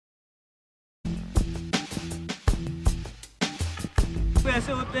तो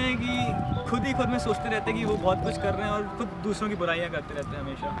ऐसे होते हैं कि खुद में सोचते रहते हैं कि वो बहुत कुछ कर रहे हैं और खुद दूसरों की बुराइयां करते रहते हैं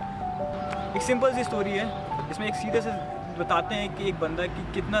हमेशा। एक सिंपल सी स्टोरी है जिसमें एक सीधे से बताते हैं कि एक बंदा कि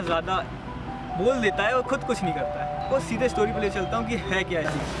कितना ज़्यादा बोल देता है और खुद कुछ नहीं करता है। वो सीधे स्टोरी पे ले चलता हूँ कि है क्या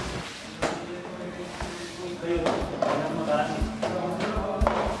चीज़।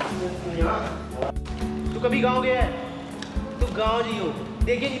 तू कभी गाँव गया है? तू गाँव जी हो,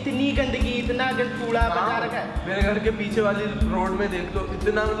 देखिए इतनी गंदगी, इतना कूड़ा बचा रखा है। मेरे घर के पीछे वाली रोड में देख लो,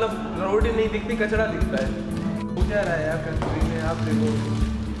 इतना मतलब रोड ही नहीं दिखती, कचरा दिखता है। वो क्या रहा है यार कंट्री में, आप देखो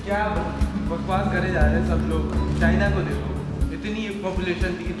क्या बकवास करे जा रहे हैं सब लोग। चाइना को देखो, इतनी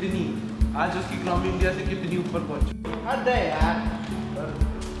पॉपुलेशन थी, इतनी, आज उसकी इकोनॉमी इंडिया से कितनी ऊपर पहुंची। हद है यार।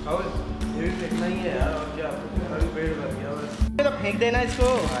 और ये भी फेंकना ही है यार, और क्या, अभी पेड़ भर गया बस। तो फेंक देना इसको।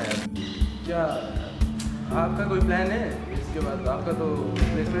 क्या आपका कोई प्लान है इसके बाद? आपका तो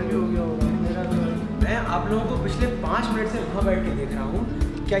प्लेसमेंट भी हो गया होगा। मेरा तो, मैं आप लोगों को पिछले 5 मिनट से वहाँ बैठ के देख रहा हूँ।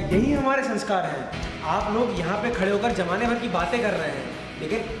 क्या यही हमारे संस्कार हैं? आप लोग यहाँ पे खड़े होकर जमाने भर की बातें कर रहे हैं,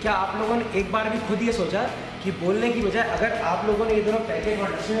 लेकिन क्या आप लोगों ने एक बार भी खुद ये सोचा कि बोलने की बजाय अगर आप लोगों ने ये दोनों पैकेट और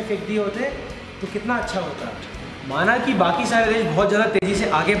डस्टबिन में फेंक दिए होते तो कितना अच्छा होता? माना कि बाकी सारे देश बहुत ज़्यादा तेज़ी से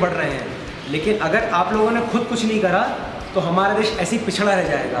आगे बढ़ रहे हैं, लेकिन अगर आप लोगों ने खुद कुछ नहीं करा तो हमारा देश ऐसे ही पिछड़ा रह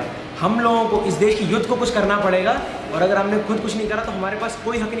जाएगा। हम लोगों को इस देश की युद्ध को कुछ करना पड़ेगा, और अगर हमने खुद कुछ नहीं करा तो हमारे पास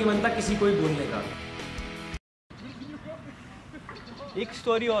कोई हक नहीं बनता किसी को भी बोलने का। एक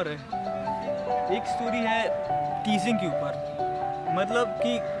स्टोरी और है, एक स्टोरी है टीजिंग के ऊपर। मतलब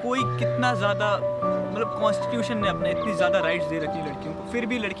कि कोई कितना ज़्यादा, मतलब कॉन्स्टिट्यूशन ने अपने इतनी ज़्यादा राइट्स दे रखी हैं लड़कियों को, फिर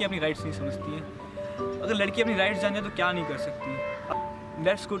भी लड़कियां अपनी राइट्स नहीं समझती हैं। अगर लड़की अपनी राइट्स जाने तो क्या नहीं कर सकती।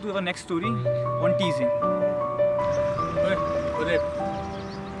 Let's go to our next story on टीजिंग।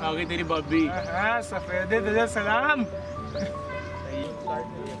 आ गई तेरी बब्बी। सफेदे तुझे सलाम।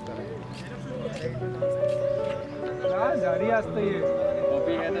 जा रही आज तो ये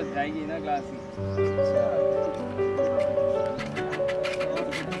बब्बी है तो जाएगी ना क्लास ही।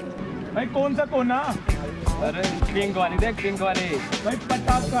 भाई कौन सा कोना? अरे पिंक वाली देख, पिंक वाली। भाई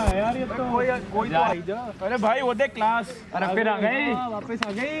 50 का है यार ये तो। कोई तो आई जा। अरे भाई वो देख क्लास। अरे फिर आ गई, वापस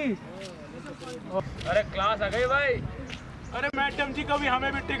आ गई। अरे क्लास आ गई भाई। अरे मैडम जी कभी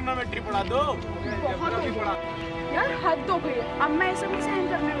हमें भी ट्रिग्नोमेट्री पढ़ा दो। यार हद हो गई, अब मैं ऐसा नहीं सहन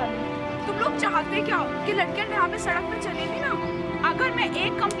करने वाली हूँ। तुम लोग चाहते क्या हो कि लड़कियां यहाँ पे सड़क पे चलेगी ना? अगर मैं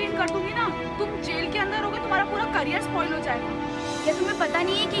एक कंप्लेंट कर दूंगी ना, तुम जेल के अंदर होगे, तुम्हारा पूरा करियर स्पॉइल हो जाएगा। क्या तुम्हें पता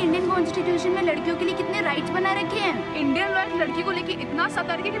नहीं है कि इंडियन कॉन्स्टिट्यूशन में लड़कियों के लिए कितने राइट्स बना रखे हैं? इंडियन लॉ लड़की को लेके इतना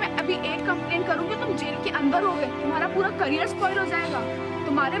सतर्क है कि मैं अभी एक कंप्लेंट करूंगी, तुम जेल के अंदर होगे, तुम्हारा पूरा करियर स्पॉइल हो जाएगा।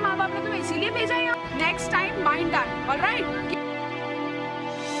 तुम्हारे माँ बाप ने तुम्हें इसीलिए भेजा है यहाँ। Next time mind that, alright?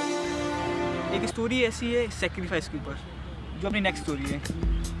 एक स्टोरी ऐसी है सेक्रीफाइस के ऊपर, जो अपनी नेक्स्ट स्टोरी है।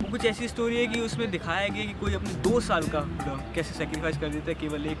 वो कुछ ऐसी स्टोरी है कि उसमें दिखाया गया कि कोई अपने 2 साल का कैसे सेक्रीफाइस कर देता है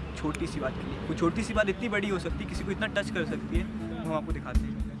केवल एक छोटी सी बात के लिए। कोई छोटी सी बात इतनी बड़ी हो सकती है, किसी को इतना टच कर सकती है, हम आपको दिखाते हैं।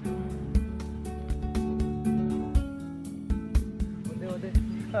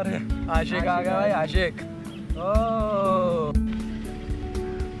 अरे आशिक आ गया भाई, आशिक। ओह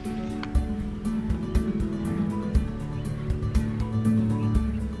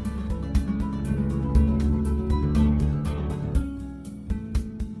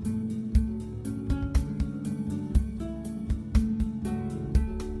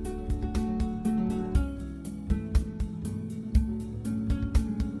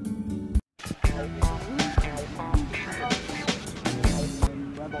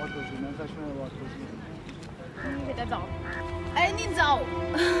बेटा जाओ। अरे नहीं जाओ।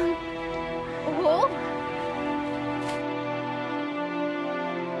 वो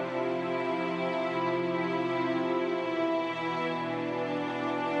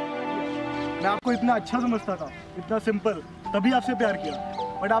मैं आपको इतना अच्छा समझता था, इतना सिंपल, तभी आपसे प्यार किया।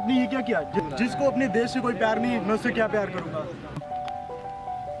 बट आपने ये क्या किया? जिसको अपने देश से कोई प्यार नहीं, मैं उससे क्या प्यार करूंगा?